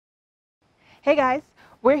Hey guys,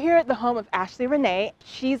 we're here at the home of Ashley Renne.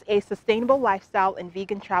 She's a sustainable lifestyle and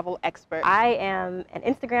vegan travel expert. I am an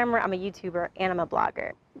Instagrammer, I'm a YouTuber, and I'm a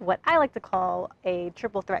blogger. What I like to call a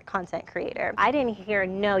triple threat content creator. I didn't hear,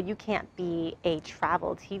 no, you can't be a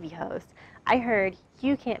travel TV host. I heard,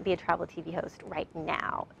 you can't be a travel TV host right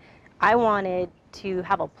now. I wanted to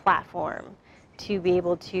have a platform to be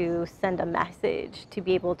able to send a message, to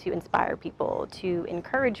be able to inspire people, to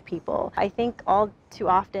encourage people. I think all too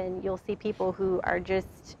often you'll see people who are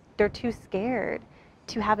just, they're too scared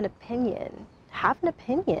to have an opinion. Have an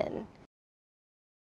opinion.